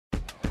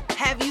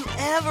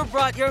ever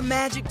brought your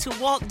magic to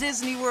Walt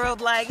Disney World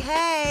like,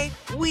 hey,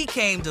 we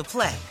came to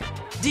play?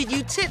 Did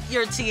you tip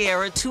your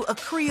tiara to a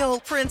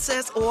Creole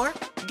princess or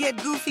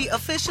get goofy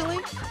officially?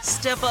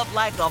 Step up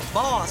like a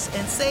boss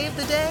and save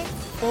the day?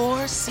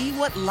 Or see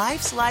what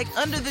life's like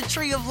under the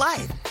tree of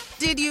life?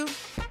 Did you?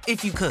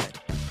 If you could.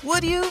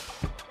 Would you?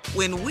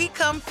 When we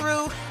come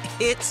through,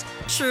 it's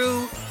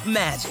true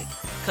magic.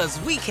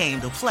 'Cause we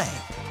came to play.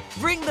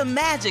 Bring the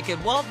magic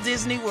at Walt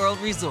Disney World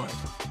Resort.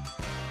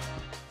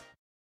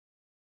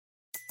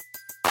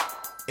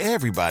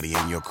 Everybody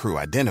in your crew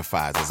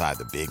identifies as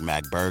either Big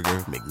Mac Burger,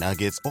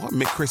 McNuggets, or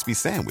McCrispy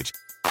Sandwich.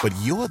 But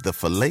you're the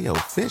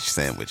Filet-O-Fish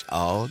Sandwich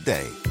all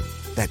day.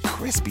 That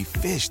crispy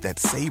fish, that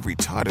savory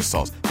tartar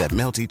sauce, that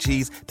melty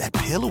cheese, that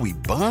pillowy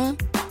bun.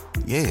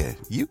 Yeah,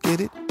 you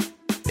get it.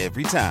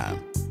 Every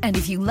time. And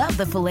if you love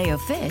the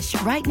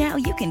Filet-O-Fish, right now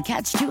you can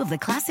catch two of the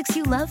classics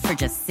you love for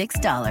just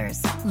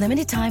 $6.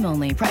 Limited time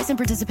only. Price and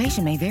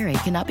participation may vary.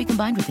 Cannot be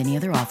combined with any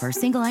other offer.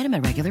 Single item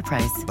at regular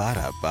price.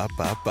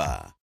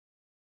 Ba-da-ba-ba-ba.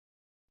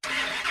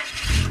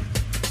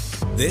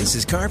 This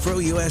is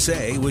CarPro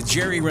USA with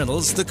Jerry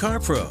Reynolds, the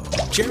CarPro.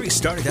 Jerry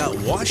started out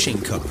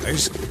washing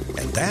cars,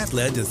 and that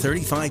led to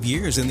 35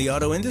 years in the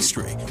auto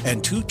industry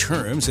and 2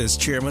 terms as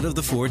chairman of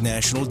the Ford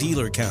National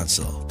Dealer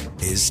Council.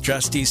 His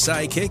trusty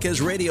sidekick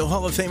is Radio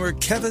Hall of Famer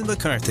Kevin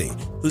McCarthy,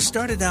 who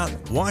started out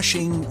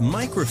washing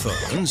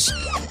microphones,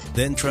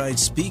 then tried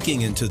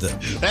speaking into them.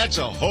 That's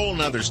a whole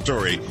nother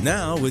story.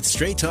 Now, with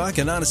straight talk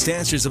and honest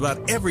answers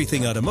about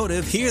everything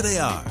automotive, here they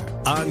are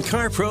on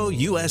CarPro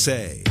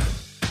USA.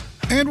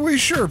 And we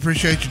sure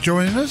appreciate you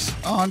joining us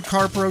on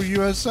CarPro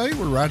USA.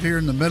 We're right here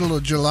in the middle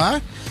of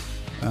July.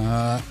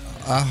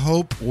 I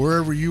hope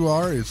wherever you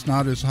are, it's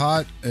not as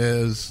hot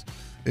as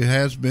it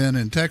has been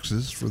in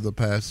Texas for the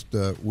past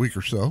week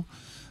or so.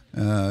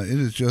 It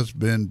has just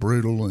been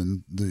brutal,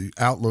 and the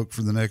outlook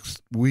for the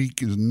next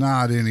week is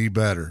not any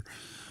better.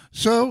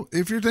 So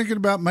if you're thinking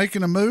about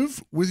making a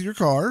move with your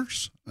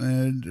cars,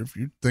 and if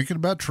you're thinking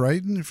about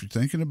trading, if you're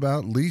thinking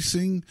about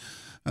leasing,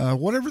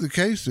 whatever the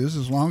case is,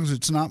 as long as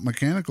it's not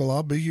mechanical,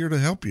 I'll be here to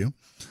help you,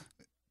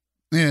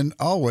 and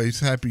always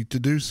happy to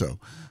do so.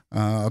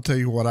 I'll tell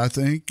you what I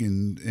think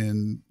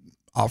and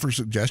offer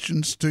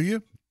suggestions to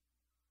you.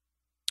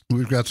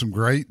 We've got some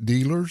great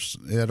dealers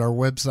at our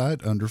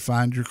website under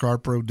Find Your Car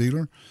Pro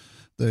Dealer.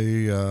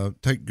 They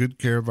take good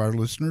care of our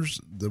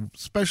listeners,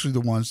 especially the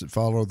ones that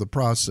follow the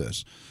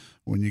process.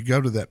 When you go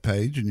to that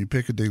page and you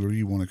pick a dealer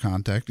you want to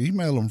contact,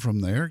 email them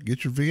from there,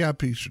 get your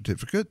VIP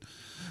certificate,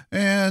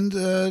 and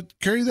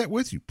carry that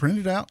with you. Print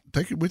it out,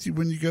 take it with you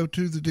when you go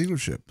to the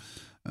dealership.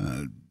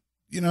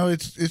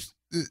 It's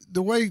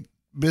the way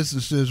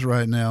business is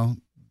right now.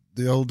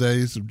 The old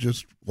days of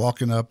just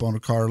walking up on a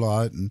car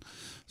lot and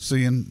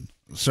seeing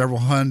several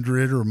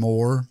hundred or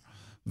more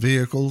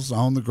vehicles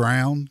on the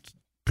ground,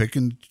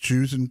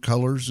 choosing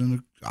colors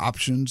and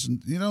options,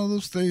 and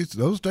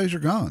those days are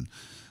gone.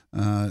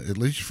 At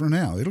least for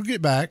now. It'll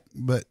get back,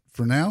 but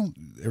for now,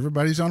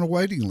 everybody's on a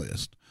waiting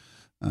list.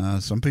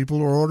 Some people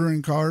are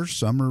ordering cars,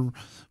 some are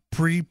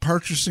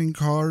pre-purchasing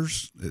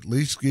cars, at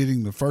least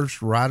getting the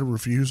first right of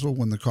refusal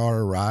when the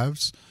car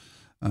arrives.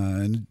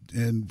 And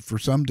for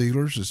some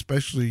dealers,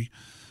 especially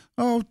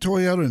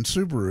Toyota and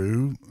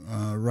Subaru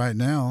right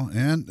now,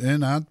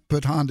 and I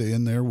put Honda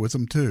in there with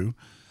them too.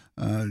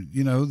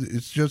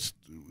 It's just,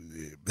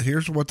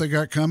 here's what they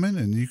got coming,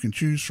 and you can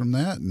choose from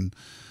that. And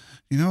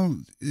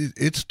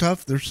it's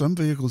tough. There's some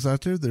vehicles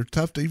out there, they're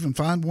tough to even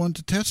find one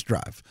to test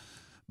drive.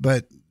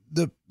 But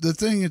the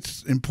thing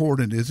that's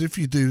important is if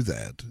you do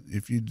that,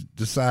 if you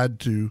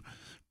decide to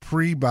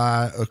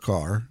pre-buy a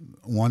car,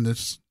 one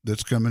that's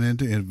coming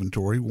into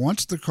inventory,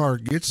 once the car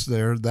gets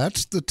there,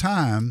 that's the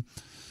time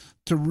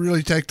to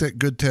really take that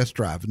good test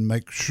drive and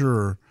make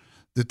sure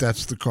that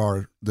that's the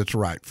car that's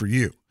right for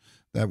you.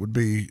 That would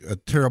be a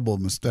terrible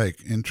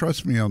mistake. And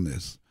trust me on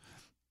this.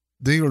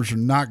 Dealers are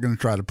not going to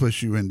try to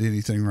push you into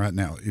anything right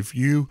now. If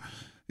you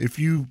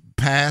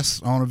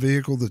pass on a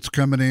vehicle that's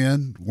coming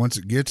in, once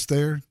it gets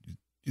there,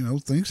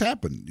 things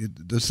happen.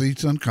 The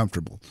seat's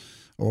uncomfortable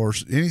or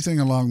anything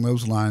along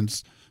those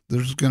lines.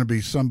 There's going to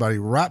be somebody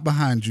right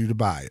behind you to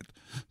buy it.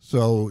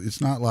 So it's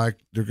not like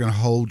they're going to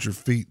hold your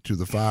feet to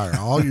the fire.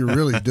 All you're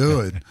really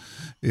doing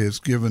is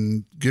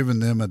giving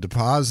them a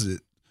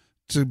deposit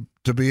to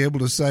be able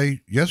to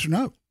say yes or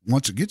no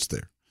once it gets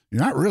there.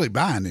 You're not really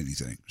buying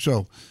anything.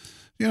 So,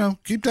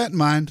 keep that in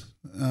mind.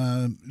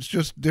 It's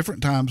just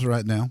different times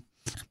right now.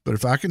 But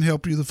if I can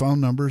help you, the phone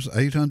number is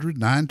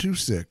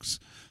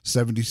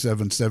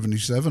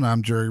 800-926-7777.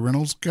 I'm Jerry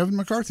Reynolds. Kevin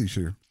McCarthy's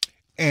here.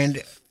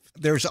 And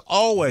there's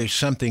always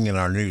something in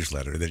our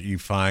newsletter that you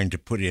find to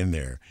put in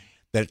there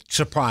that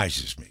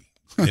surprises me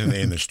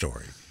in the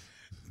story.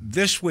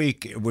 This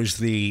week, it was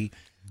the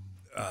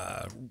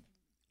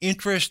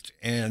interest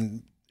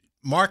and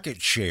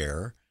market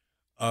share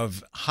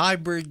of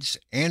hybrids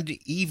and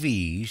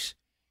EVs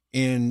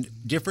in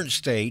different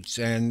states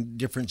and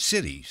different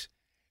cities.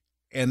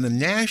 And the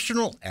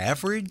national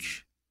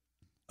average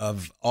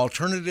of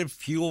alternative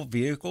fuel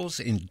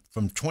vehicles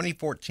from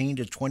 2014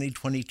 to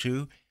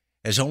 2022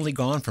 has only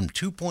gone from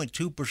 2.2%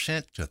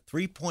 to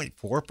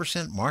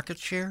 3.4% market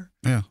share.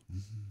 Yeah.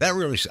 That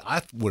really,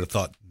 I would have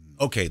thought,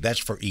 okay, that's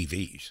for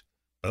EVs,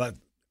 but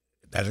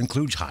that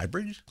includes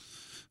hybrids.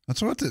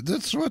 That's what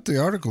the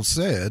article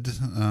said.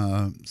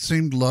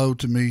 Seemed low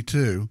to me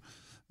too.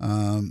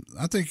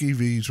 I think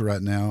EVs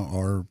right now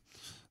are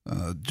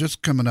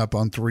just coming up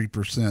on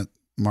 3%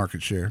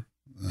 market share.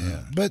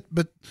 But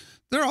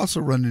they're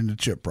also running into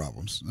chip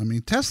problems. I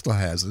mean, Tesla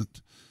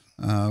hasn't,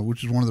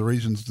 which is one of the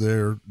reasons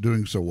they're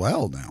doing so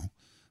well now.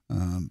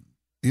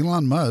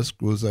 Elon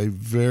Musk was a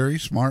very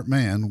smart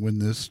man when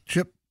this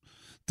chip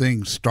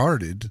thing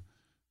started.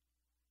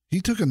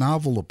 He took a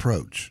novel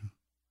approach.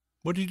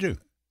 What did he do?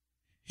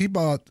 He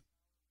bought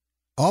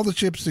all the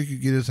chips he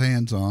could get his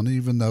hands on,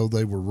 even though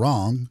they were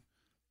wrong,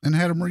 and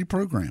had them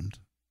reprogrammed.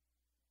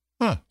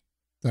 Huh.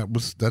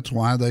 That's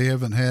why they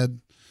haven't had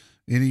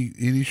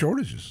any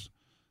shortages.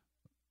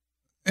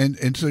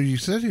 And so you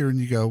sit here and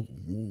you go,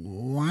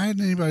 why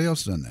hadn't anybody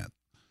else done that?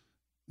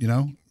 You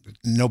know,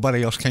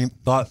 nobody else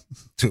thought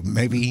to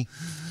maybe.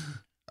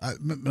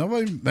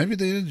 Maybe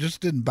they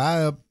just didn't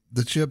buy up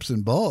the chips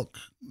in bulk.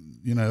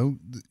 You know,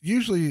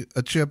 usually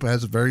a chip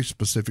has a very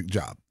specific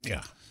job.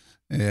 Yeah.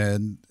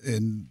 And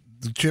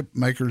the chip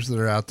makers that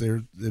are out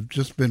there have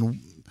just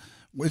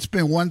it's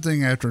been one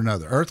thing after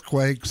another: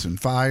 earthquakes and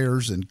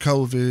fires and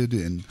COVID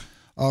and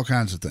all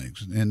kinds of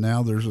things. And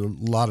now there's a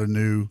lot of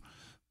new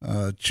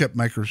chip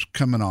makers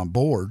coming on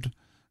board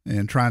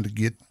and trying to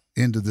get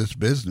into this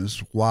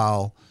business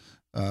while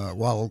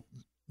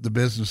the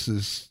business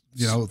is,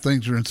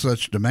 things are in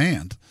such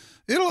demand.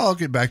 It'll all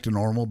get back to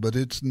normal, but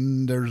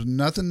there's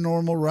nothing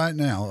normal right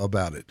now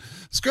about it.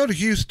 Let's go to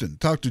Houston,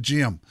 talk to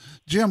Jim.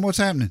 Jim, what's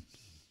happening?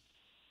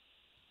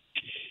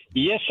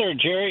 Yes, sir,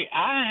 Jerry.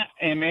 I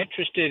am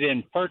interested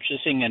in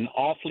purchasing an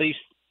off-lease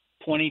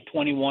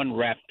 2021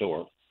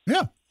 Raptor.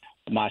 Yeah.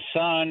 My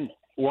son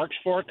works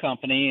for a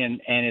company,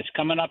 and it's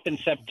coming up in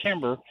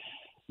September,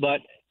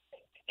 but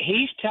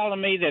he's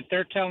telling me that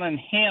they're telling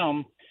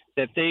him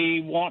that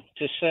they want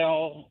to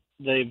sell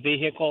the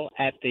vehicle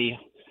at the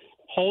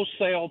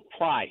wholesale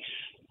price.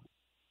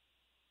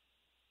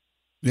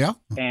 Yeah.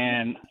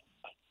 And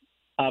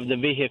of the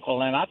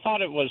vehicle. And I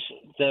thought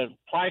the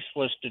price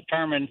was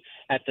determined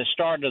at the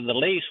start of the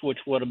lease, which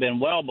would have been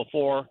well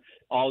before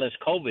all this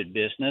COVID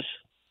business,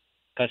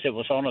 because it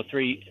was on a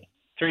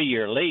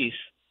three-year lease.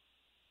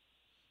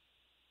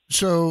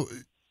 So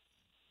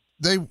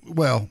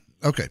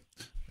okay.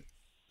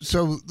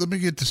 So let me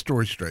get the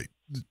story straight.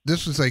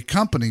 This is a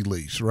company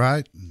lease,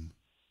 right?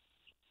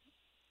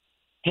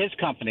 His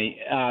company,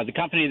 the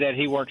company that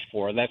he works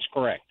for, that's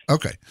correct.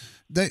 Okay.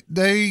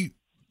 They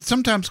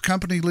sometimes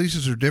company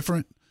leases are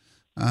different.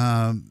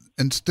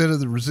 Instead of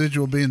the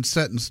residual being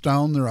set in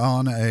stone, they're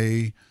on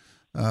a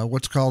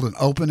what's called an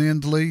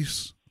open-end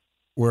lease,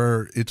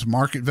 where it's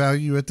market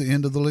value at the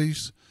end of the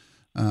lease.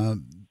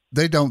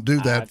 They don't do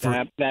that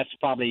that's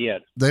probably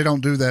it. They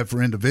don't do that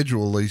for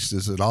individual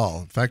leases at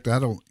all. In fact, I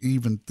don't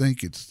even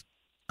think it's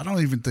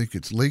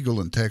legal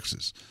in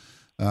Texas.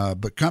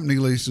 But company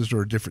leases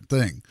are a different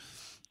thing.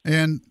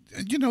 And,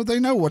 they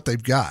know what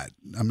they've got.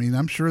 I mean,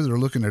 I'm sure they're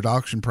looking at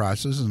auction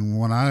prices. And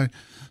when I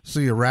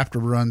see a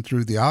Raptor run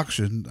through the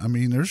auction, I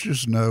mean,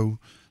 there's no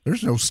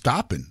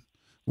stopping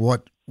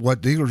what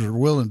dealers are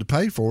willing to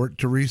pay for it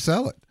to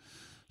resell it.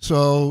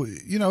 So,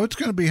 it's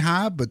going to be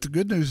high, but the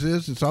good news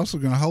is it's also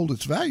going to hold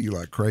its value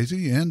like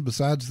crazy. And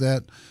besides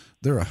that,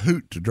 they're a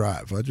hoot to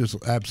drive. I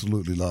just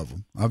absolutely love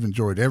them. I've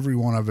enjoyed every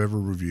one I've ever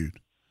reviewed.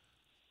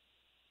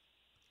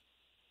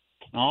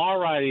 All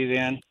righty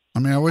then. I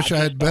mean, I wish I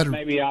had better.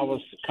 Maybe I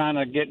was kind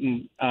of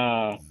getting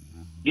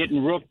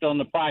rooked on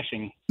the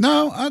pricing.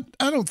 No, I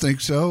don't think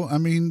so. I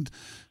mean,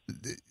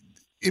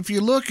 if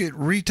you look at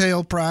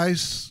retail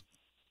price,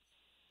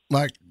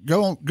 like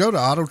go to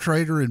Auto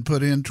Trader and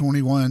put in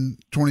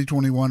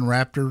 2021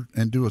 Raptor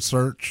and do a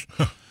search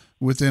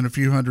within a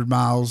few hundred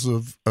miles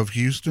of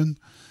Houston,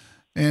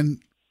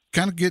 and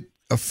kind of get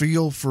a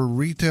feel for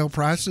retail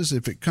prices.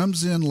 If it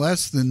comes in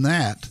less than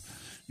that,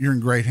 you're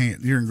in great hand.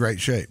 You're in great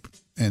shape.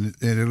 And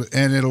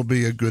it'll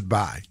be a good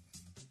buy.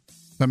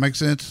 That make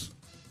sense?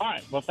 All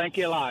right. Well, thank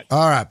you a lot.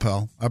 All right,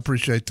 pal. I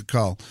appreciate the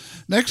call.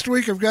 Next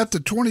week, I've got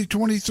the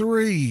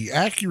 2023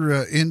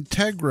 Acura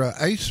Integra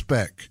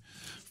A-Spec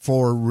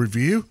for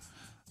review.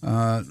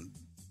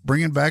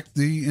 Bringing back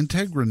the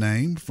Integra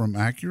name from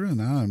Acura, and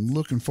I'm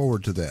looking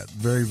forward to that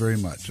very, very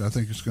much. I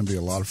think it's going to be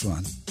a lot of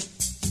fun.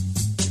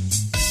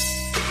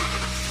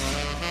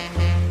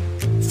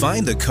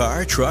 Find the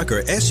car, truck,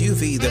 or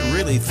SUV that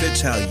really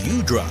fits how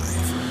you drive.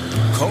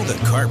 Call the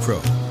Car Pro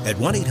at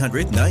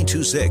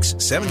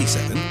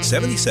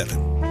 1-800-926-7777.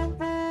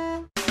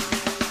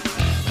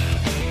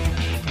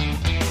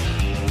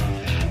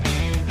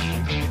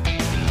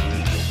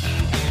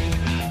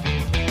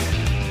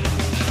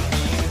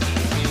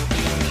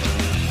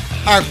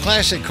 Our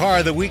classic car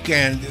of the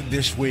weekend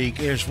this week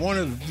is one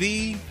of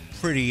the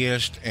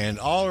prettiest and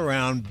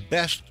all-around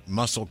best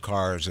muscle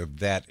cars of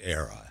that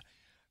era.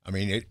 I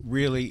mean, it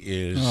really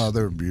is. Oh,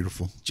 they're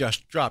beautiful.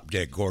 Just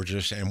drop-dead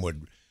gorgeous and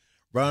would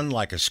run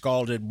like a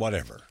scalded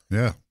whatever.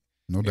 Yeah,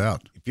 no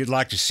doubt. If you'd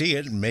like to see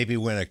it and maybe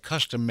win a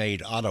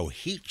custom-made auto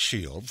heat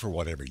shield for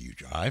whatever you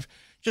drive,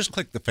 just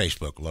click the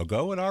Facebook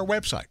logo at our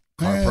website,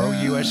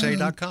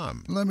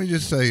 carprousa.com. Let me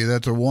just say,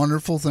 that's a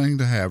wonderful thing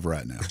to have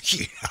right now.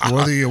 Yeah.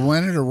 Whether you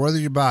win it or whether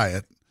you buy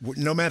it.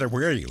 No matter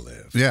where you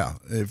live. Yeah,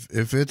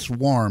 if it's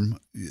warm,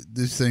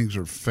 these things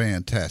are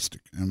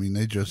fantastic. I mean,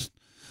 they just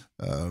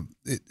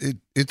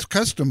it's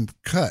custom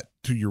cut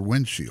to your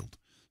windshield.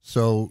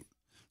 So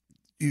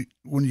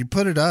when you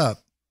put it up,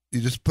 you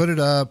just put it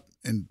up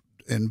and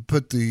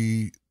put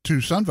the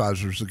two sun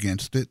visors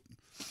against it,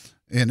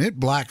 and it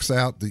blacks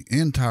out the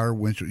entire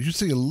windshield. You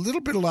see a little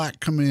bit of light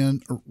come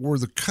in where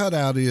the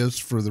cutout is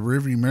for the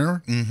rearview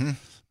mirror,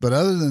 but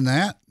other than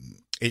that,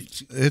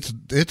 it's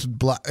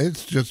black.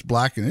 It's just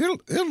black, and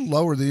it'll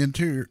lower the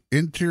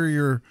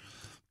interior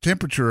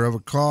temperature of a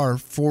car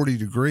 40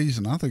 degrees,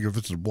 and I think if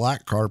it's a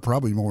black car,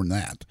 probably more than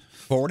that.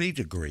 40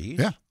 degrees?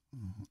 Yeah,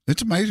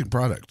 it's an amazing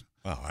product.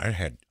 Oh,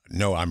 I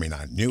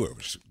knew it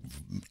was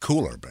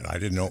cooler, but I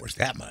didn't know it was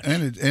that much.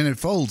 And it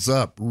folds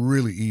up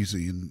really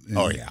easy, and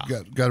oh yeah,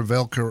 got a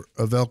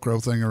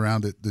Velcro thing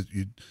around it that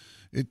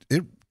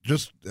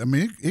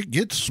it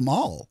gets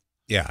small.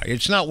 Yeah,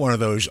 it's not one of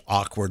those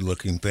awkward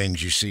looking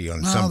things you see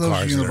on some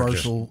cars.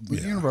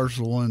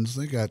 Universal ones,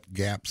 they got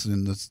gaps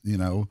in this.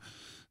 You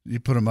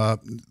put them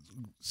up,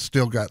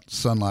 still got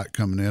sunlight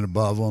coming in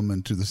above them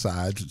and to the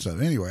sides and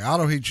stuff. Anyway,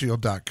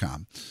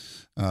 AutoHeatShield.com.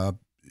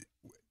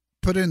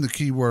 Put in the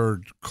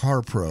keyword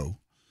CarPro,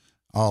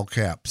 all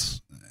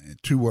caps,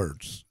 2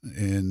 words,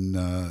 and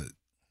I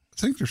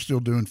think they're still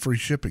doing free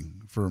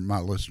shipping for my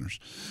listeners.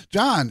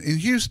 John in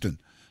Houston.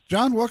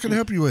 John, what can I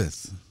help you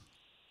with?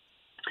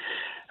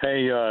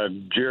 Hey,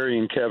 Jerry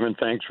and Kevin,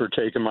 thanks for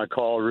taking my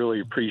call. Really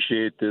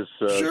appreciate this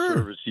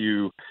service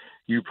you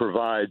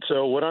provide.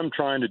 So what I'm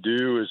trying to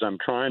do is I'm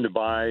trying to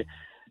buy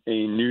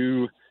a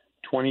new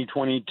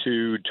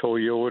 2022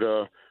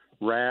 Toyota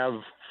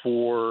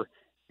RAV4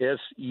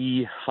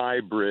 SE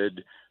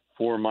hybrid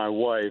for my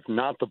wife,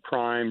 not the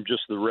Prime,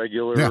 just the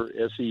regular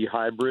SE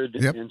hybrid.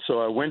 Yep. And so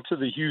I went to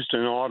the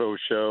Houston Auto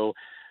Show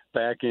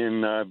back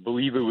in, I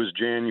believe it was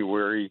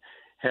January,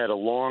 had a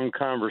long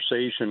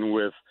conversation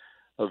with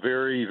a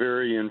very,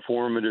 very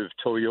informative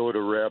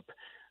Toyota rep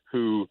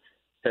who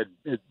had,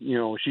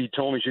 she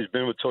told me she's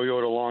been with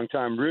Toyota a long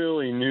time,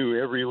 really knew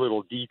every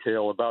little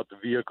detail about the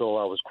vehicle.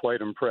 I was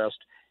quite impressed.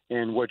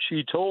 And what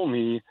she told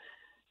me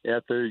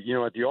at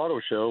the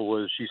auto show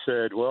was, she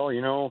said, well,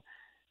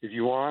 if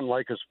you want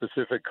like a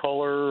specific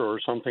color or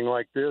something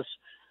like this,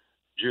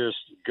 just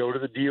go to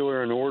the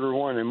dealer and order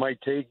one. It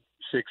might take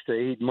 6 to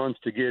 8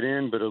 months to get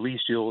in, but at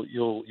least you'll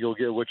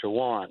get what you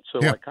want. So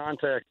I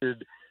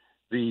contacted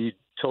the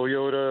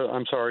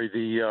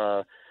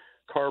the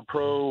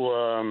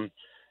CarPro,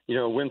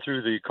 went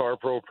through the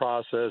CarPro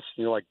process,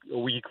 like a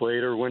week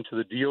later, went to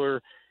the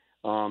dealer,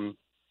 and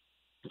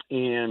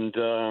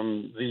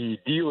the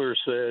dealer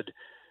said,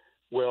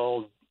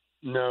 well,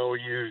 no,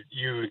 you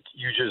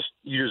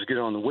just get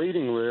on the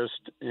waiting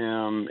list,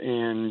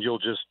 and you'll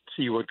just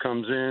see what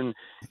comes in,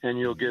 and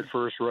you'll get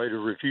first right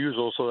of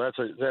refusal. So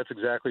that's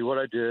exactly what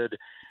I did.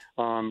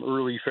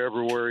 Early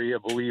February, I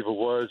believe it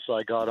was,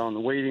 I got on the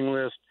waiting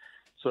list.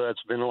 So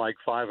that's been like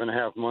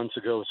 5.5 months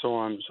ago. So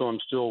I'm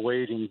still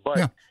waiting.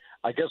 But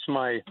I guess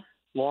my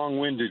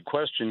long-winded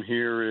question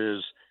here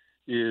is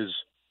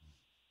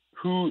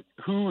who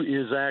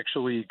is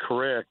actually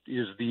correct?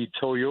 Is the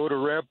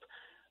Toyota rep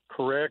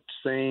correct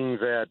saying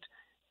that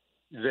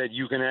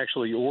you can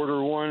actually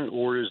order one,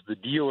 or is the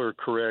dealer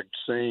correct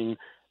saying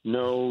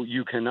no,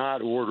 you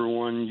cannot order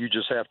one, you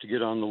just have to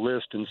get on the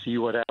list and see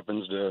what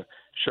happens to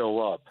show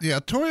up? Yeah,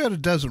 Toyota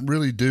doesn't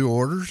really do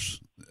orders,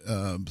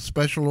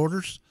 special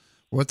orders.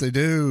 What they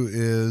do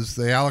is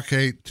they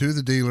allocate to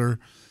the dealer,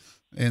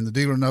 and the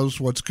dealer knows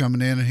what's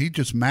coming in, and he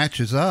just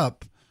matches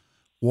up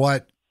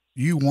what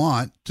you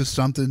want to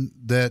something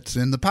that's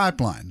in the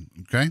pipeline,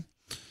 okay?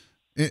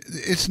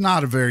 It's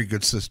not a very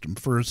good system.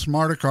 For as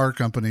smart a car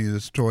company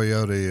as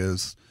Toyota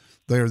is,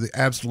 they're the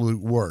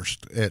absolute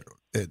worst at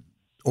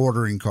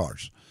ordering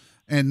cars.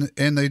 And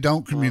they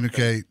don't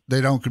communicate. They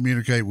don't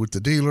communicate with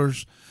the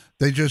dealers.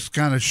 They just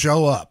kind of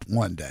show up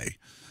one day.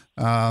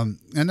 And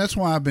that's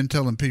why I've been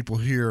telling people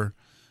here,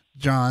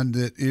 John,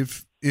 that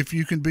if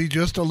you can be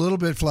just a little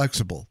bit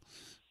flexible,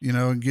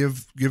 and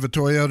give a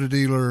Toyota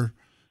dealer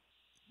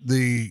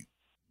the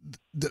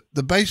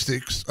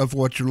basics of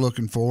what you're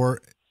looking for,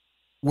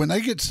 when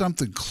they get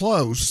something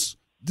close,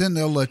 then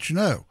they'll let you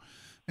know.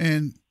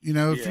 And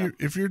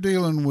if you're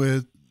dealing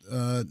with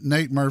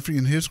Nate Murphy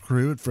and his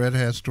crew at Fred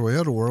Haas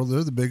Toyota World,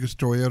 they're the biggest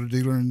Toyota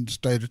dealer in the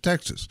state of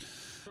Texas.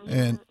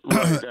 And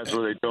that's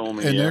what they told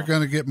me. And they're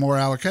going to get more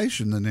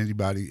allocation than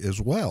anybody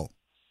as well.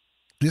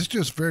 It's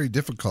just very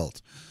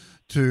difficult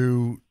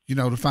to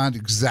find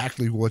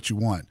exactly what you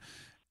want.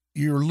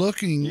 You're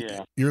looking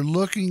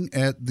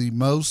at the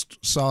most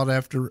sought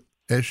after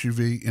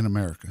SUV in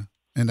America,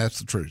 and that's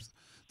the truth.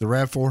 The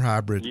RAV4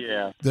 hybrid.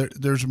 Yeah.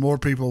 There's more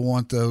people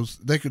want those.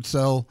 They could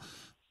sell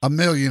 1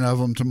 million of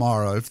them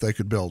tomorrow if they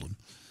could build them.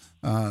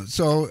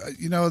 So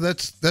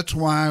that's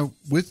why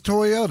with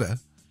Toyota,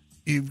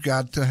 you've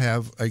got to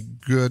have a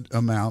good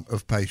amount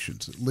of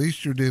patience. At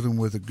least you're dealing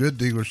with a good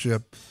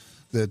dealership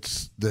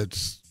that's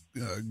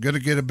going to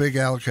get a big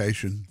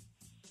allocation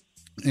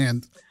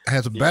and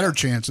has a better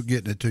chance of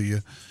getting it to you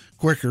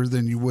quicker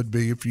than you would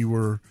be if you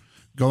were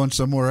going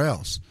somewhere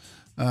else.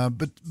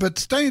 But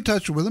stay in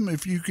touch with them.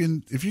 If you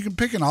can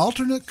pick an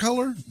alternate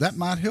color, that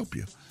might help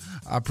you.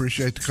 I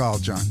appreciate the call,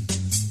 John.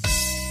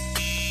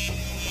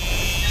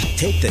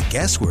 Take the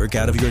guesswork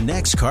out of your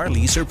next car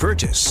lease or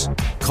purchase.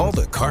 Call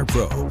the Car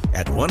Pro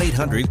at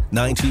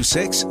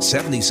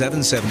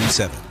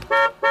 1-800-926-7777.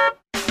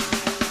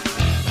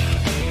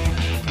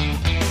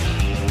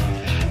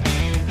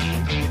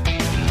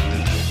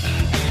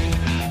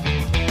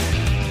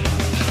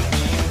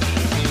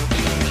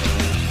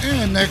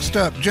 And next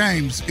up,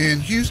 James in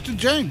Houston.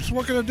 James,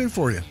 what can I do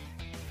for you?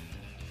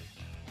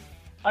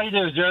 How you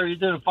doing, Jerry? You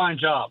did a fine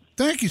job.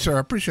 Thank you, sir. I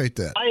appreciate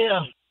that.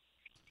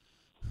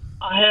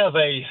 I have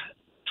a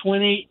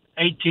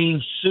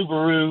 2018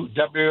 Subaru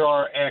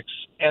WRX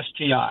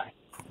STI.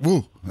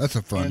 Woo, that's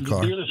a fun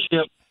car. The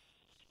dealership,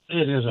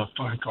 it is a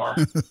fun car.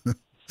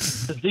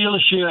 The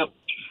dealership,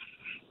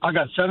 I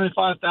got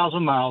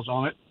 75,000 miles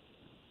on it,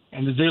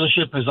 and the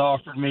dealership has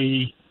offered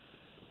me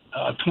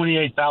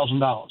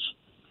 $28,000.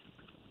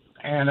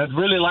 And I'd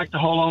really like to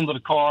hold on to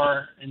the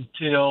car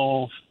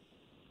until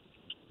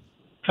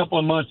a couple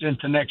of months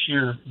into next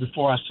year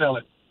before I sell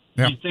it.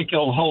 Yeah. Do you think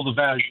it'll hold the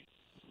value?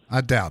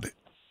 I doubt it.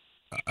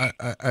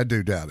 I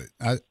do doubt it.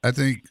 I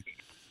think,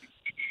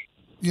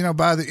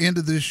 by the end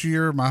of this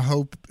year, my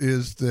hope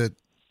is that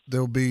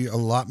there'll be a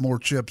lot more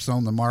chips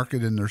on the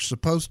market than there's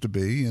supposed to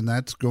be, and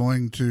that's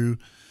going to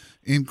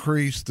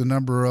increase the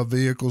number of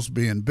vehicles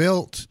being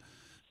built.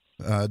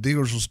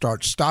 Dealers will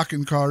start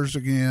stocking cars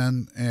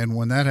again, and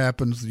when that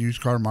happens, the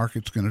used car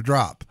market's going to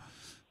drop.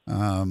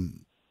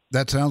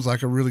 That sounds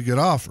like a really good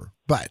offer,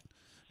 but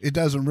it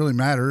doesn't really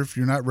matter if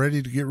you're not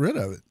ready to get rid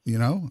of it,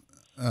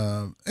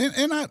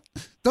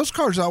 those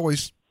cars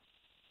always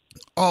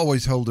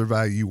hold their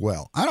value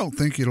well. I don't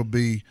think it'll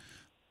be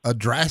a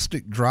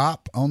drastic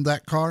drop on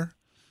that car.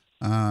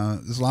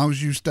 As long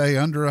as you stay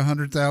under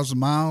 100,000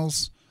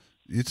 miles,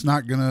 it's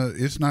not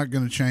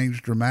gonna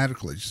change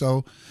dramatically.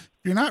 So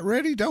if you're not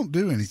ready, don't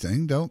do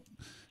anything.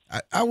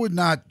 I would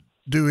not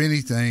do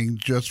anything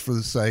just for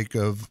the sake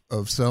of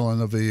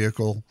selling a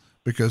vehicle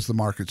because the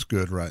market's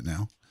good right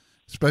now,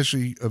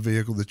 especially a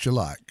vehicle that you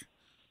like.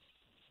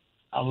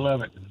 I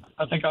love it.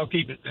 I think I'll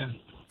keep it then.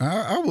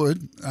 I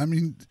would. I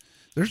mean,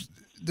 there's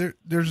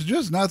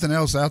just nothing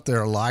else out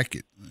there like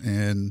it.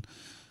 And,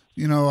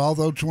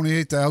 although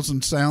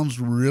 28,000 sounds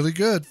really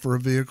good for a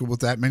vehicle with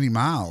that many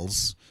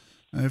miles,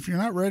 if you're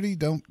not ready,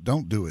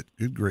 don't do it.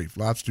 Good grief.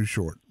 Life's too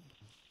short.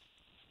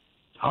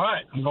 All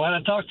right. I'm glad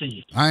I talked to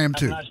you. I am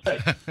too. Have a nice day.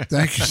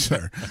 Thank you,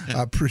 sir.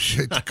 I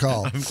appreciate the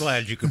call. I'm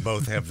glad you can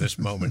both have this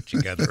moment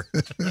together.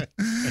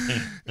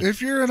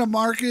 If you're in a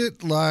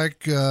market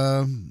like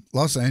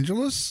Los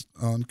Angeles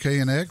on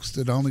KNX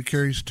that only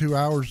carries 2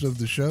 hours of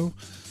the show,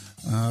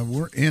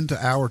 we're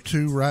into hour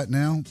 2 right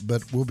now,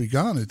 but we'll be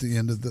gone at the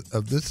end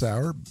of this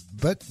hour.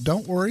 But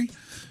don't worry.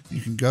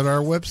 You can go to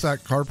our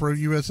website,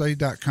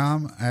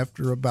 carprousa.com,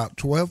 after about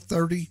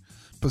 12:30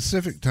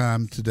 Pacific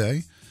time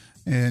today.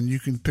 And you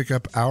can pick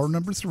up hour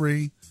number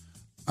 3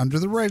 under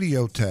the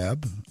radio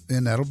tab,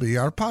 and that'll be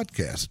our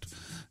podcast.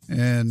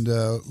 And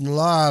a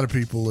lot of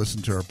people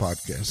listen to our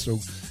podcast. So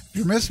if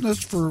you're missing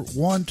us for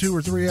 1, 2,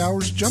 or 3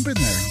 hours, jump in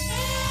there.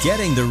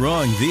 Getting the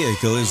wrong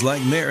vehicle is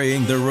like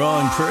marrying the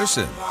wrong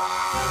person.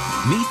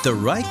 Meet the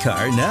right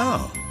car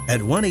now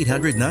at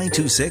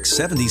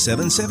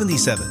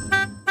 1-800-926-7777.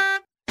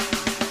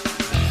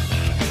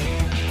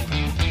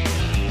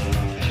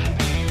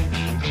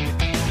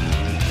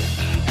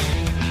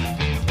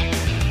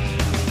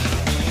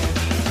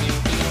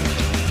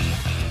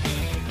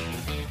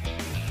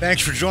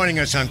 Thanks for joining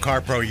us on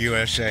CarPro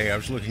USA. I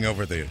was looking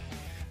over the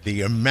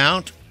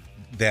amount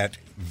that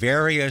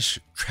various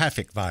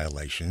traffic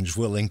violations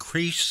will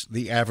increase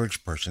the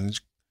average person's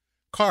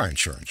car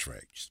insurance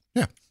rates.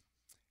 Yeah.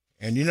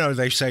 And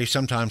they say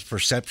sometimes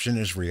perception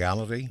is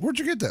reality. Where'd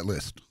you get that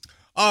list?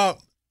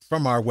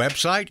 From our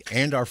website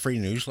and our free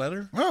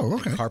newsletter. Oh,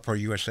 okay. At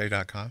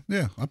carprousa.com.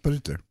 Yeah, I put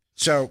it there.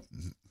 So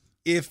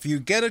if you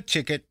get a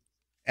ticket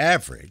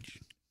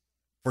average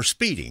for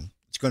speeding,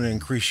 it's going to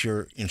increase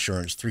your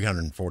insurance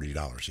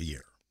 $340 a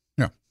year.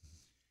 Yeah. If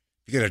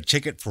you get a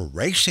ticket for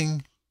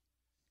racing,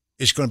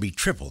 it's going to be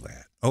triple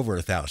that, over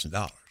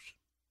 $1,000.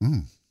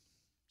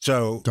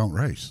 So don't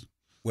race.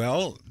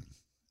 Well,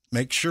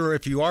 make sure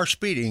if you are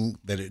speeding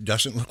that it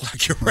doesn't look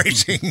like you're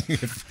racing,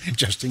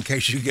 just in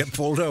case you get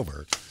pulled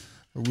over.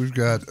 We've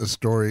got a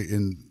story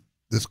in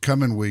this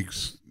coming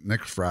week's,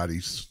 next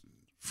Friday's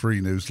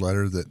free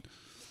newsletter that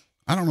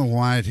I don't know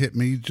why it hit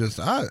me.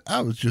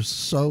 I was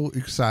just so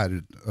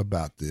excited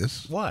about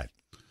this. What?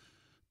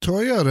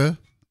 Toyota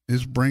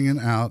is bringing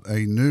out a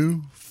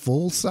new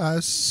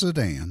full-size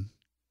sedan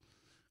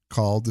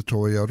called the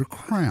Toyota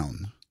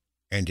Crown.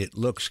 And it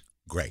looks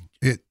great.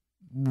 It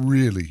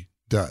really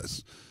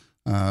does.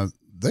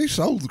 They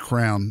sold the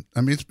Crown.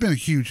 I mean, it's been a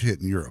huge hit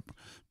in Europe,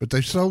 but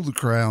they sold the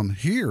Crown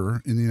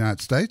here in the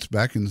United States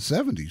back in the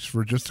 70s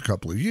for just a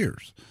couple of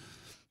years.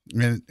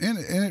 And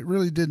it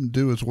really didn't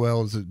do as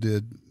well as it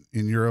did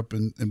in Europe.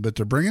 But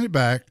they're bringing it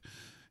back.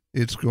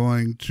 It's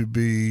going to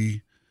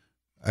be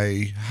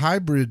a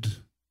hybrid,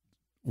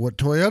 what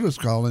Toyota's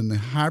calling the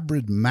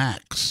Hybrid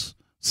Max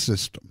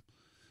system.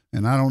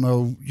 And I don't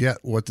know yet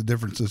what the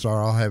differences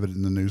are. I'll have it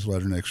in the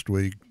newsletter next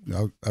week.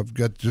 I've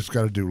just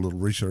got to do a little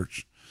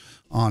research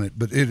on it,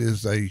 but it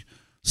is a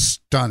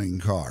stunning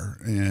car.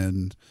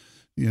 And,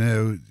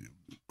 of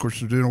course,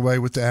 they're doing away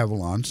with the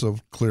Avalon. So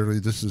clearly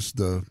this is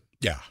the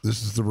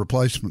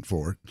replacement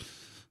for it.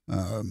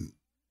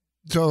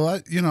 So I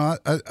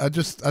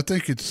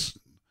think it's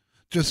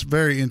just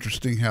very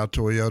interesting how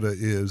Toyota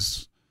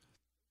is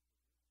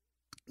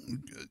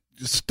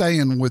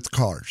staying with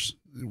cars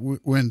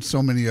when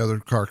so many other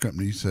car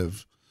companies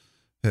have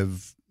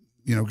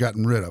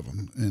gotten rid of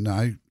them. And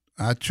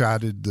I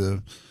chided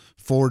the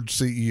Ford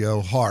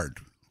CEO hard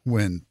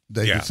when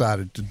they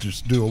decided to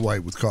just do away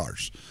with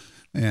cars.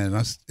 And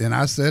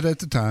I said at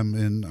the time,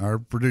 and our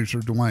producer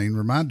Dwayne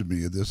reminded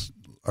me of this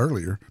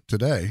earlier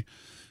today.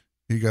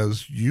 He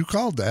goes, "You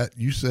called that.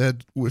 You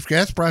said if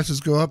gas prices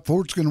go up,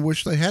 Ford's going to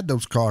wish they had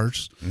those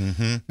cars."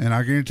 Mm-hmm. And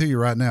I guarantee you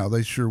right now,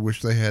 they sure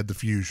wish they had the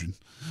Fusion,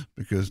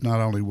 because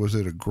not only was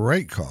it a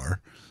great car,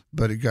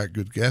 but it got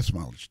good gas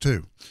mileage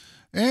too.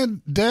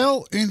 And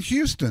Dale in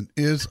Houston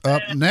is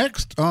up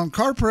next on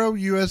CarPro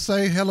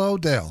USA. Hello,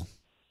 Dale.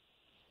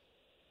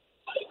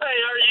 Hey, how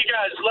are you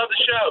guys? Love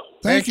the show.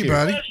 Thank you,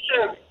 buddy.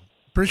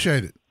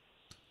 Appreciate it.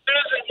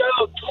 Do's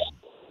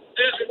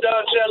and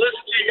don'ts. Yeah, I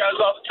listen to you guys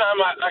all the time.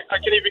 I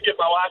can even get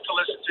my wife to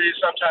listen to you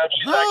sometimes.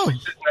 She's actually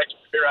sitting next to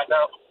me right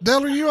now.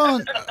 Dale,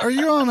 are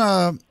you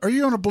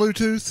on a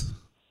Bluetooth?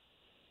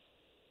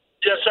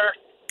 Yes, sir.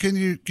 Can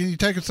you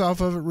take us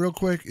off of it real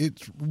quick?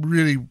 It's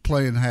really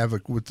playing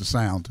havoc with the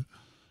sound.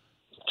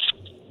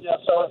 Yes,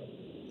 sir.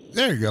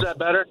 There you go. Is that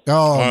better?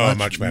 Oh,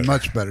 much better.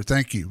 Much better.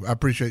 Thank you. I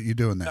appreciate you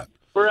doing that.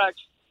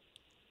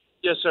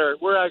 Yes, sir.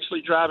 We're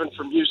actually driving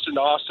from Houston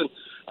to Austin.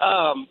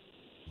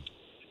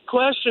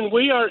 Question: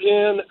 we are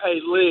in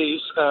a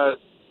lease,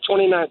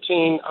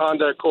 2019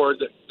 Honda Accord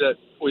that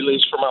we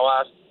leased for my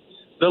wife.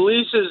 The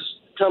lease is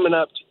coming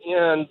up to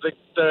end.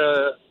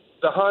 The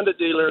Honda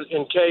dealer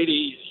in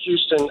Katy,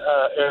 Houston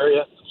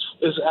area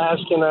is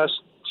asking us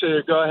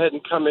to go ahead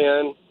and come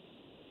in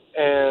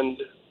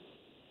and,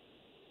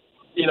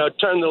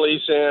 turn the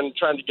lease in,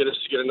 trying to get us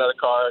to get another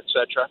car,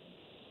 etc.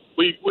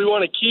 We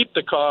want to keep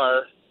the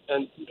car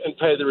and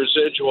pay the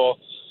residual.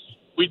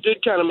 We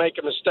did kind of make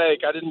a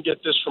mistake. I didn't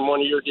get this from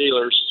one of your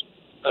dealers,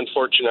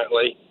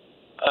 unfortunately.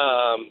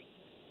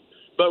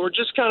 But we're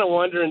just kind of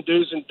wondering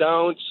do's and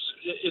don'ts.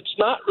 It's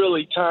not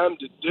really time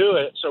to do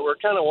it, so we're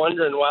kind of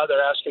wondering why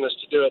they're asking us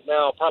to do it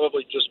now,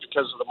 probably just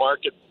because of the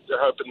market.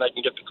 They're hoping they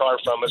can get the car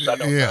from us. I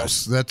don't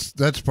know.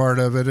 That's part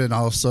of it, and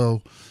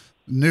also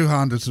new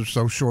Hondas are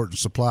so short in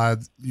supply,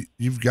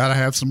 you've got to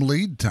have some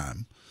lead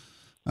time.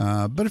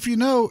 But if you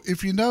know,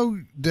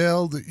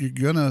 Dale, that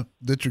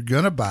you're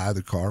gonna buy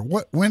the car,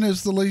 when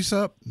is the lease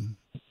up?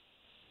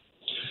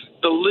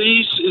 The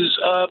lease is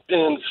up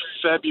in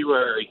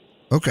February.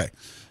 Okay.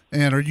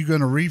 And are you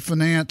going to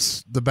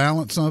refinance the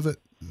balance of it?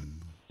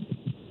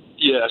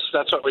 Yes,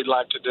 that's what we'd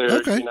like to do.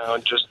 Okay.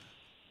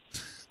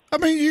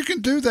 You can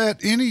do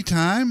that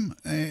anytime,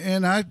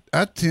 and I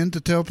tend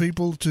to tell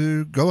people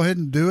to go ahead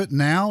and do it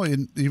now,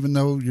 even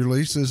though your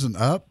lease isn't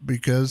up,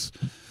 because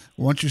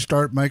once you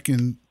start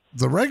making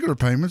the regular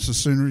payments, the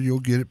sooner you'll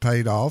get it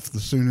paid off, the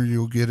sooner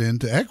you'll get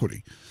into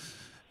equity.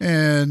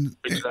 And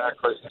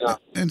exactly. Yeah.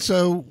 And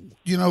so,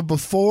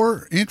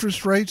 before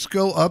interest rates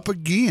go up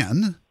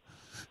again,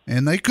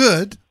 and they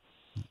could,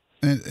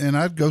 and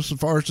I'd go so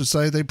far as to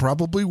say they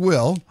probably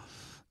will,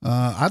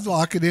 I'd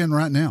lock it in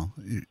right now.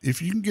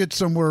 If you can get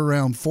somewhere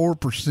around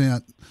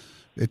 4%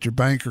 at your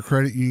bank or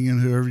credit union,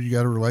 whoever you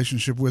got a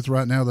relationship with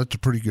right now, that's a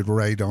pretty good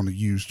rate on a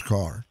used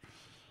car.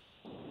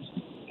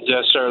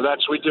 Yes, sir.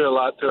 We do a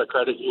lot through a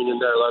credit union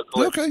there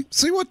locally. Okay.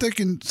 See what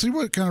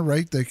kind of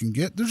rate they can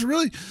get. There's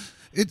really,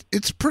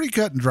 it's pretty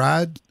cut and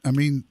dried.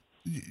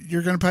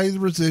 You're going to pay the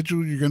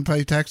residual. You're going to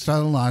pay tax,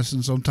 title, and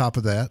license on top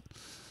of that,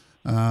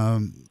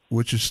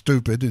 which is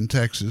stupid in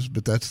Texas,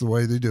 but that's the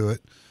way they do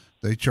it.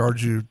 They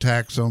charge you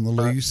tax on the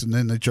lease, and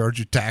then they charge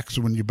you tax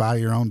when you buy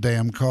your own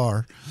damn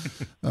car.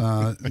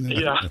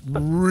 It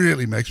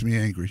really makes me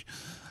angry.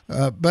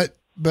 But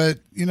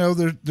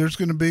there's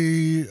going to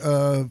be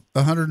a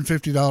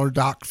 $150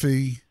 doc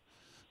fee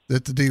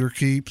that the dealer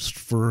keeps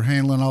for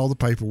handling all the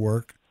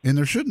paperwork, and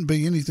there shouldn't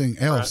be anything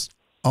else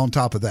on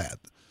top of that.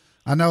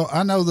 I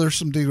know there's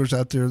some dealers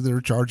out there that are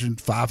charging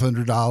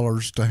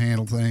 $500 to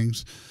handle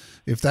things.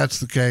 If that's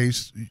the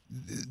case,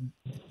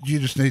 you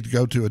just need to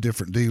go to a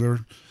different dealer.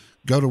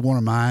 Go to one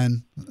of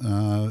mine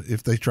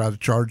if they try to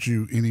charge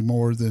you any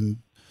more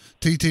than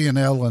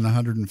TT&L and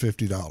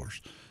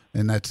 $150.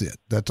 And that's it.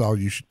 That's all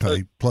you should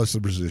pay, plus the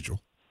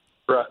residual.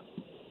 Right.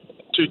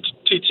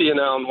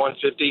 TT&L and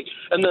 $150.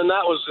 And then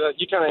that was,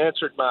 you kind of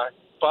answered my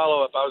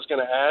follow-up. I was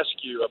going to ask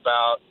you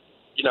about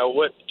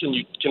what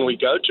can we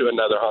go to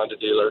another Honda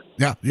dealer?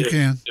 Yeah, you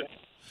can.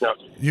 No.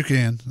 You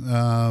can.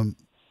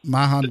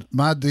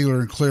 My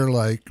dealer in Clear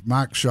Lake,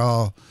 Mike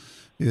Shaw,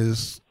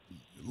 is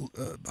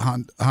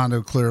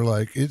Honda Clear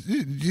Lake.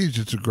 He's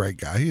just a great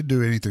guy. He'd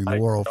do anything in the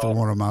world for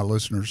one of my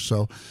listeners.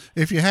 So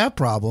if you have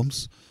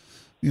problems,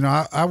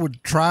 I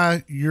would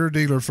try your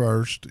dealer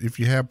first. If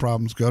you have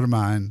problems, go to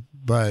mine.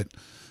 But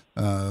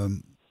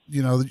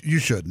you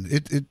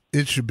shouldn't.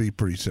 It should be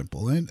pretty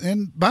simple.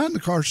 And buying the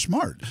car's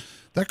smart.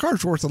 That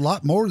car's worth a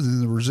lot more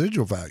than the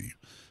residual value.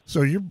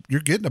 So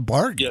you're getting a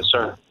bargain. Yes,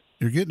 sir.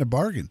 You're getting a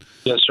bargain.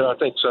 Yes, sir. I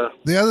think so.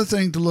 The other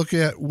thing to look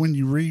at when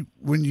you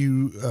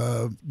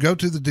go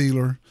to the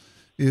dealer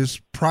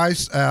is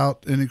price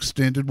out an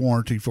extended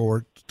warranty for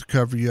it to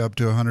cover you up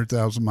to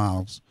 100,000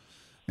 miles,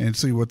 and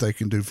see what they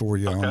can do for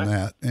you on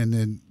that. And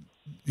then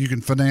you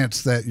can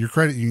finance that. Your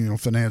credit union will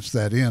finance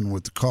that in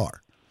with the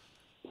car.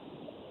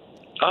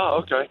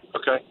 Oh, okay.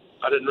 Okay.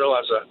 I didn't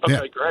realize that.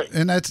 Okay, great.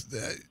 And that's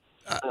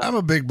I'm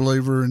a big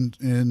believer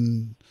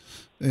in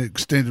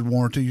extended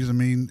warranties. I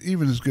mean,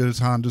 even as good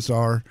as Hondas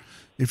are,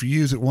 if you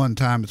use it one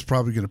time, it's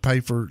probably going to pay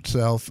for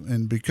itself.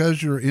 And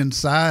because you're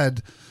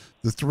inside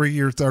the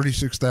 3-year,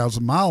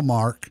 36,000 mile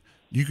mark,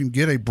 you can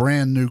get a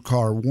brand new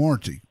car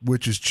warranty,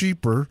 which is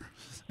cheaper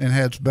and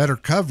has better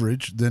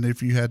coverage than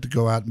if you had to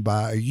go out and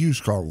buy a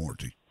used car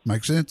warranty.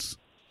 Make sense?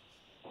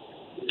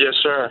 Yes,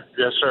 sir.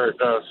 Yes, sir. It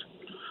does.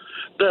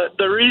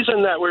 The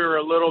reason that we were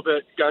a little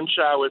bit gun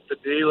shy with the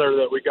dealer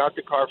that we got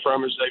the car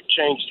from is they've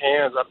changed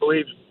hands. I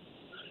believe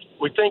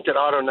we think that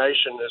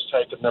AutoNation has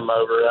taken them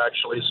over,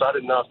 actually. So I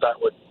didn't know if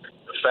that would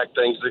affect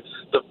things.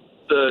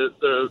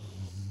 The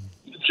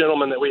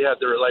gentleman that we had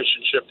the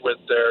relationship with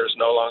there is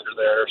no longer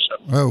there. So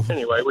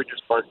anyway, we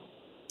just weren't.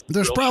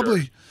 There's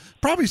probably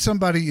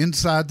somebody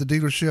inside the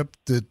dealership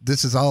that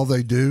this is all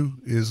they do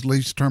is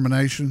lease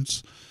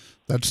terminations.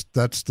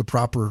 That's the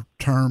proper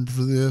term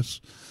for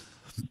this.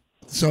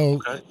 So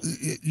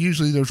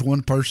usually there's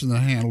one person that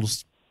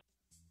handles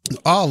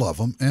all of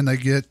them, and they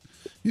get,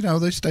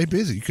 they stay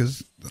busy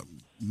because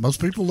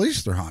most people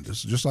lease their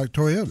Hondas, just like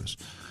Toyotas.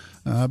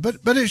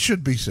 But it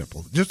should be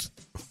simple. Just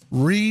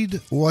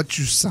read what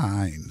you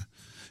sign.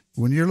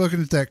 When you're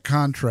looking at that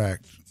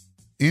contract,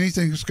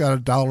 anything that's got a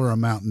dollar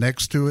amount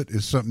next to it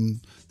is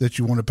something that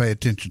you want to pay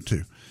attention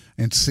to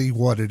and see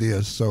what it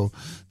is, so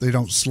they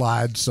don't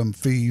slide some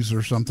fees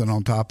or something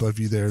on top of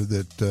you there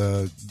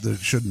that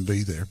shouldn't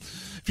be there.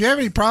 If you have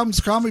any problems,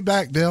 call me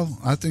back, Dale.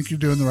 I think you're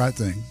doing the right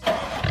thing.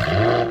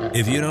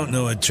 If you don't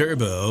know a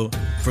turbo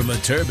from a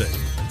turbine,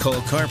 call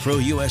CarPro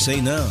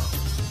USA now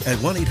at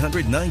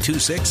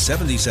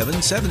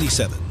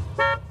 1-800-926-7777.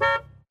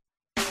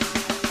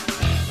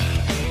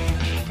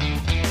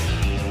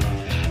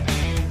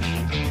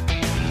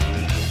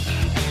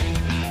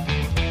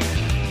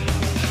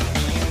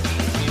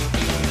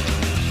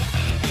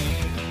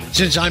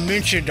 Since I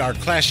mentioned our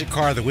classic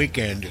car of the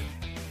weekend a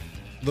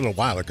little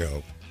while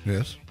ago,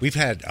 yes, we've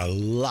had a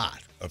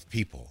lot of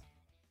people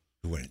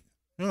who went,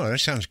 "Oh, that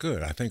sounds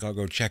good. I think I'll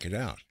go check it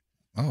out."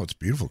 Oh, it's a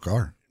beautiful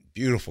car.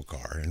 Beautiful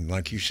car. And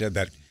like you said,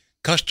 that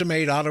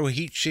custom-made auto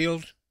heat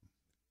shield,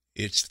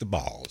 it's the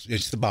balls.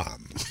 It's the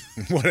bomb.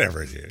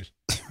 Whatever it is.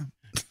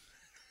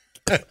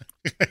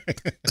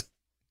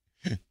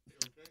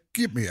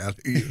 Get me out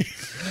of here.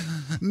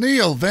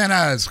 Neil, Van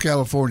Nuys,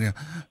 California.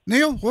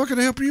 Neil, what can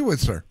I help you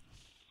with, sir?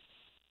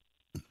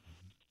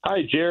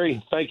 Hi,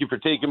 Jerry. Thank you for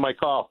taking my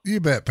call. You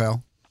bet,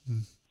 pal.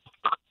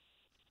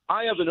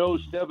 I have an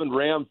 07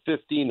 Ram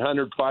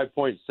 1500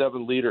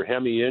 5.7-liter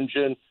Hemi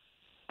engine,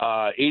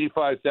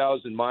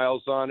 85,000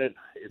 miles on it.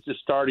 It's just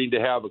starting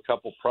to have a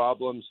couple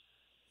problems.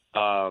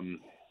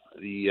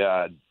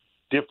 The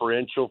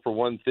differential, for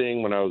one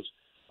thing, when I was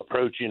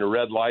approaching a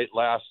red light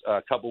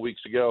a couple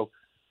weeks ago,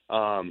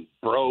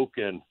 broke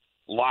and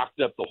locked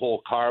up the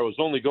whole car. I was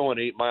only going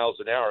 8 miles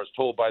an hour. I was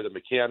told by the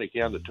mechanic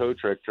and the tow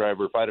truck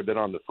driver if I'd have been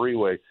on the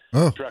freeway,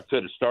 the truck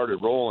could have started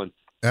rolling.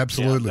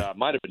 Absolutely. And,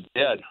 might have been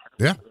dead.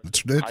 Yeah,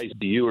 it's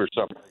ICU or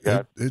something like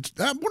that.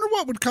 I wonder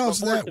what would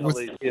cause that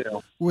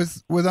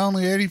with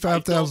only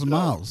 85,000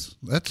 miles.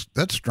 That's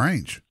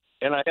strange.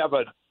 And I have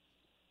a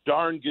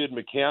darn good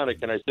mechanic,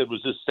 and I said,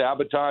 "Was this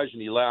sabotage?"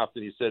 And he laughed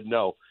and he said,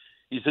 "No."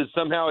 He said,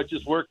 "Somehow it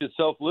just worked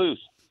itself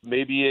loose.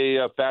 Maybe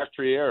a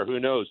factory error. Who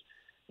knows?"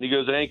 And he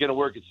goes, "It ain't going to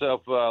work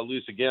itself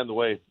loose again the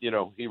way,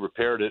 he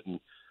repaired it." And,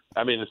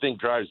 I mean, the thing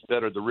drives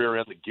better. The rear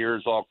end, the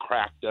gear's all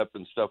cracked up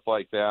and stuff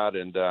like that.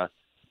 And,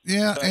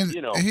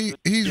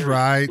 he's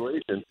right,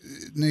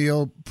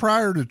 Neil.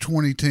 Prior to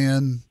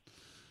 2010,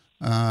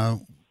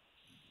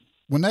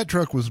 when that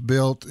truck was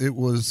built, it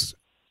was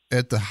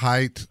at the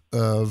height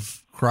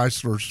of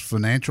Chrysler's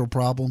financial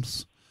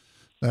problems.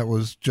 That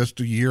was just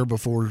a year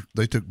before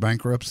they took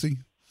bankruptcy.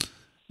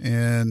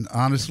 And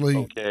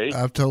honestly,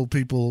 I've told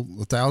people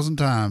 1,000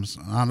 times,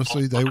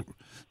 honestly,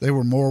 they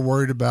were more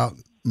worried about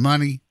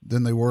money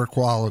than they were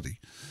quality.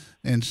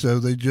 And so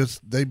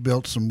they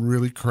built some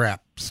really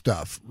crap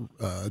stuff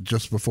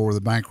just before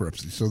the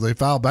bankruptcy. So they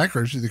filed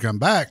bankruptcy to come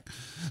back.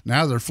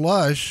 Now they're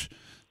flush.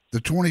 The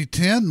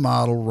 2010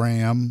 model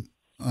Ram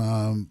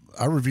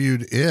I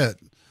reviewed it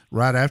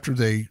right after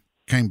they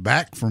came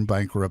back from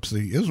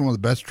bankruptcy. It was one of the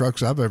best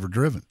trucks I've ever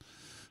driven.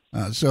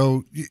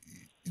 So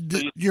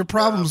your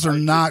problems are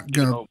not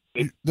going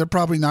to, they're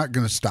probably not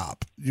going to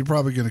stop. You're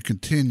probably going to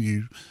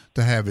continue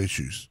to have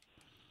issues.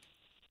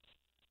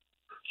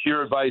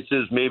 Your advice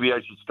is maybe I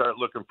should start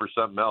looking for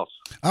something else.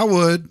 I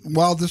would.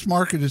 While this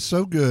market is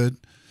so good,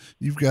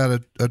 you've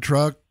got a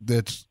truck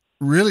that's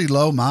really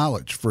low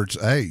mileage for its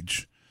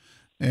age,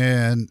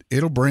 and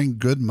it'll bring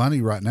good money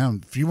right now.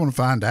 If you want to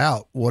find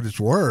out what it's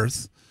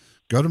worth,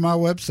 go to my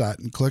website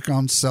and click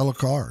on Sell a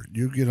Car.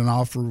 You'll get an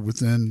offer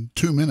within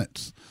 2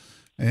 minutes,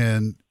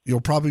 and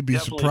you'll probably be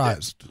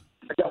surprised.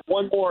 I got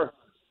one more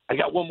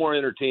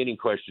entertaining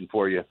question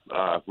for you,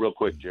 real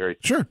quick, Jerry.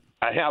 Sure.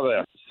 I have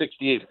a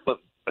 68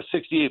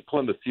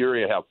 Plymouth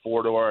Fury. I have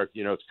 4-door.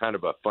 It's kind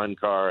of a fun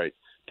car. I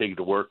take it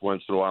to work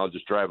once in a while and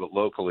just drive it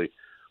locally.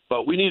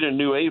 But we need a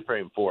new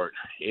A-frame for it.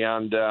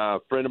 And a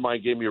friend of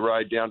mine gave me a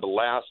ride down to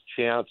Last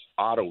Chance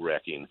Auto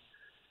Wrecking.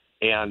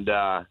 And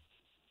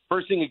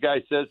first thing the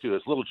guy says to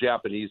us, little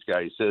Japanese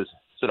guy, he says,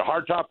 "Is it a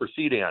hardtop or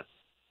sedan?"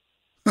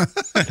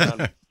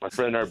 And my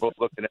friend and I are both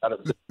looking at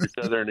each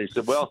other, and he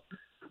said, "Well,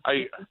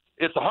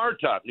 it's a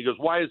hardtop." And he goes,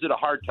 "Why is it a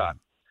hardtop?"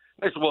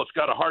 I said, "Well, it's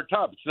got a hard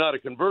top. It's not a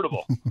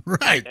convertible."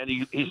 Right. And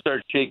he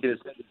starts shaking his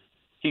head.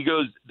 He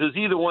goes, "Does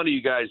either one of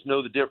you guys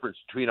know the difference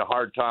between a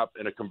hard top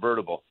and a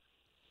convertible?"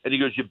 And he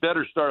goes, "You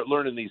better start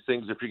learning these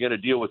things if you're going to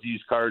deal with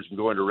used cars and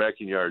go into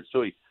wrecking yards."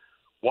 So he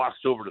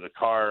walks over to the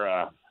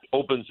car,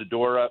 opens the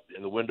door up,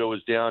 and the window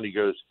is down. He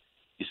goes,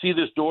 "You see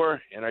this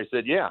door?" And I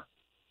said, "Yeah."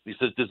 He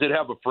says, "Does it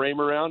have a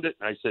frame around it?"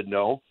 And I said,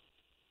 "No."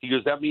 He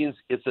goes, "That means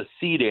it's a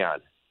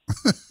sedan."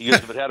 He goes,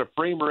 "If it had a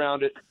frame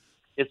around it,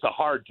 it's a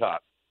hard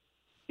top."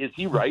 Is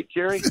he right,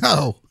 Jerry?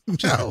 No,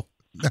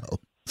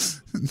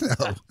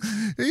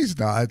 he's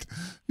not.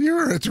 You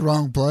were at the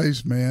wrong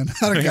place, man.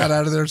 I'd have got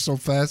out of there so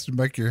fast to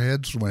make your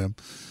head swim.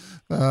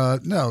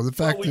 No, the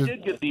fact we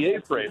did get the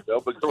A-frame,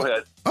 though, but go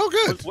ahead. Oh,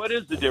 good. What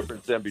is the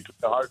difference, then, between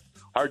a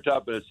hard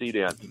top and a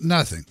sedan?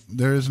 Nothing.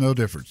 There is no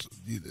difference.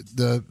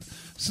 The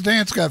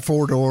sedan's got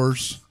 4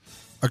 doors.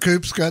 A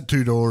coupe's got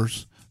 2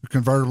 doors. A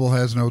convertible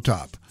has no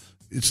top.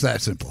 It's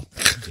that simple.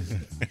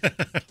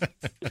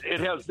 It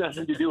has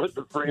nothing to do with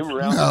the frame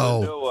around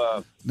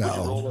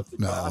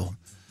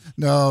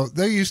No.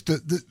 They used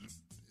to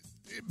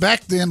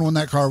back then when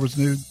that car was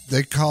new.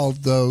 They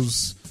called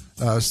those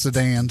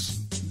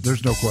sedans.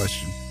 There's no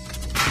question.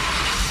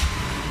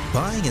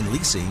 Buying and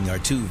leasing are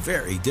two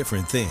very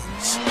different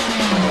things.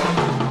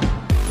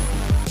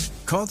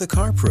 Call the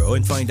Car Pro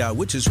and find out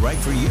which is right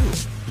for you.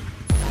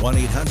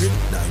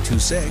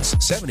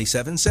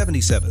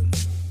 1-800-926-7777.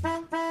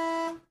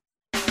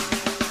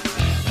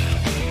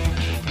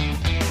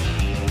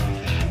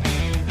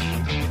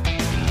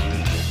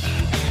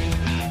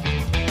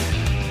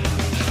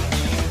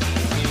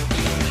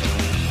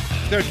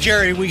 So,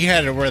 Jerry, we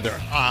had a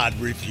rather odd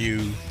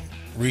review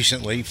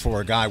recently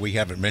for a guy we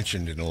haven't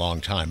mentioned in a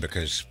long time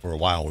because for a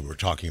while we were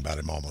talking about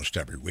him almost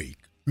every week.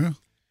 Yeah.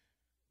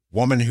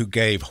 Woman who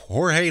gave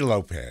Jorge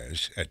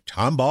Lopez at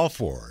Tomball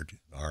Ford,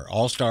 our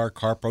all-star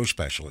car pro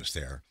specialist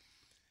there,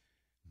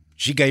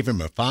 she gave him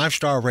a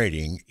 5-star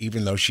rating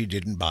even though she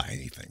didn't buy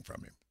anything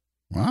from him.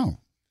 Wow.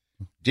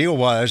 Deal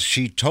was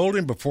she told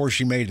him before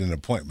she made an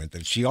appointment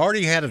that she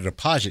already had a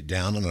deposit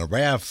down on a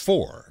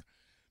RAV4,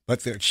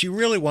 but that she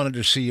really wanted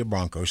to see a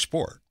Bronco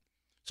Sport.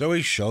 So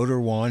he showed her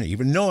one,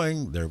 even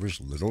knowing there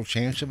was little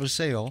chance of a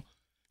sale.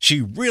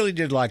 She really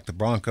did like the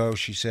Bronco,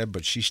 she said,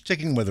 but she's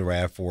sticking with the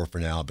RAV4 for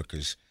now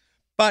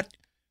but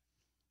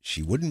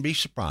she wouldn't be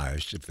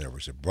surprised if there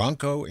was a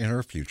Bronco in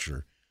her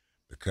future,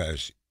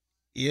 because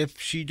if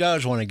she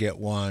does want to get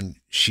one,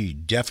 she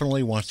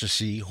definitely wants to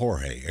see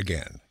Jorge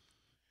again.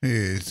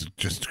 He's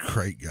just a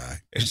great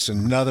guy. It's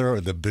another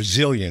of the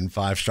bazillion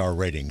 5-star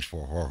ratings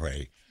for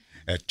Jorge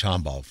at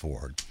Tomball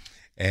Ford.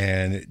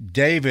 And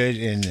David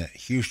in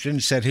Houston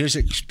said his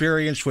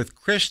experience with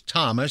Chris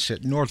Thomas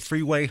at North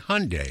Freeway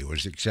Hyundai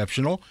was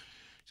exceptional.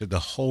 Said the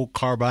whole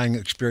car buying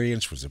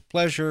experience was a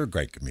pleasure,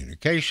 great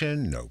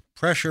communication, no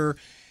pressure.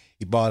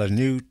 He bought a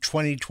new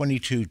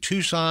 2022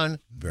 Tucson,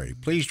 very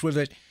pleased with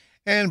it,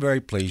 and very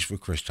pleased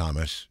with Chris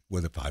Thomas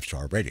with a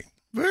 5-star rating.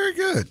 Very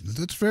good.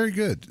 That's very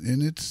good.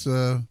 And it's,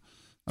 I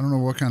don't know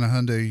what kind of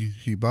Hyundai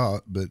he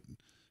bought, but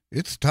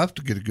it's tough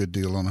to get a good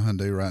deal on a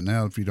Hyundai right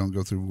now if you don't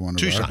go through one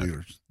of our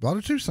dealers. Bought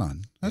a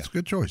Tucson. That's a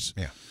good choice.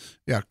 Yeah.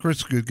 Yeah,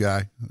 Chris, good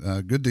guy.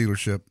 Good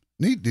dealership.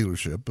 Neat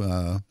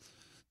dealership.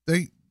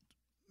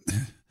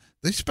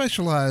 They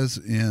specialize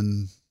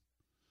in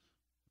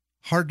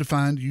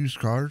hard-to-find used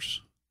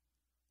cars.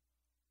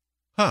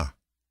 Huh.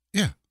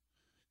 Yeah.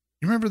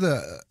 You remember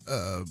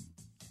the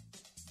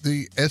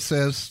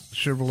SS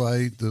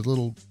Chevrolet, the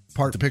little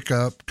part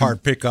pickup? Part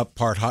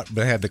hot,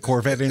 but had the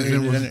Corvette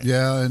engine in it?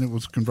 Yeah, and it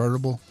was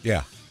convertible.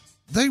 Yeah.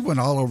 They went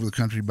all over the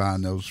country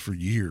buying those for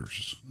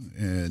years,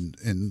 and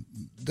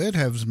they'd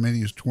have as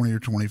many as 20 or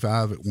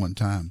 25 at one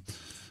time.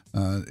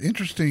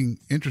 Interesting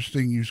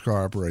used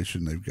car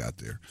operation they've got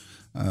there.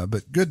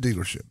 But good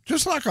dealership,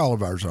 just like all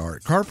of ours are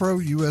at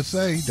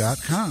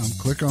CarProUSA.com.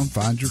 Click on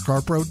Find Your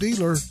CarPro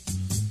dealer.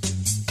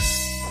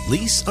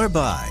 Lease or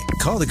buy?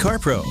 Call the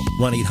CarPro,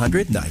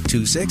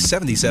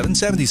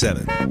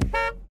 1-800-926-7777.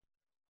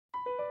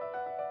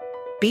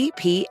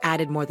 BP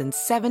added more than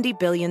 $70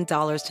 billion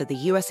to the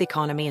U.S.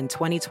 economy in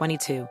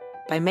 2022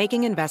 by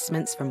making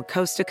investments from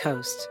coast to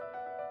coast.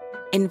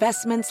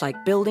 Investments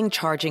like building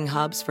charging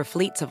hubs for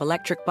fleets of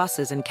electric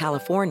buses in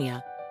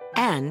California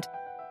and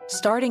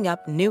starting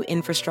up new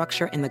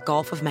infrastructure in the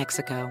Gulf of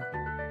Mexico.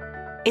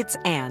 It's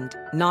and,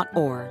 not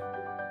or.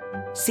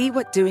 See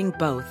what doing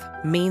both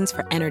means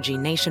for energy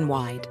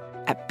nationwide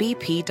at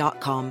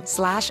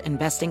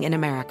bp.com/investing in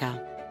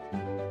America.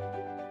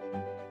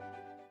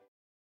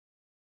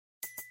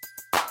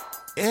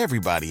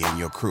 Everybody in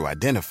your crew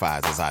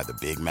identifies as either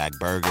Big Mac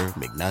Burger,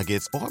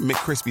 McNuggets, or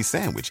McCrispy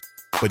Sandwich.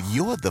 But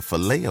you're the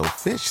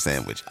Filet-O-Fish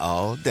Sandwich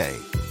all day.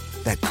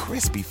 That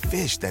crispy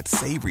fish, that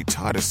savory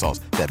tartar sauce,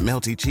 that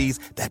melty cheese,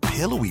 that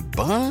pillowy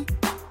bun.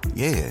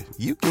 Yeah,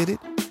 you get it.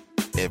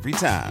 Every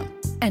time.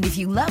 And if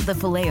you love the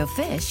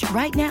Filet-O-Fish,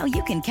 right now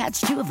you can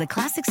catch two of the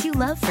classics you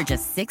love for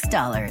just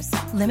 $6.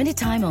 Limited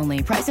time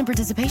only. Price and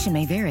participation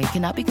may vary.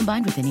 Cannot be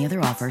combined with any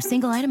other offer.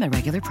 Single item at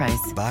regular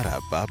price.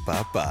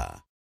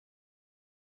 Ba-da-ba-ba-ba.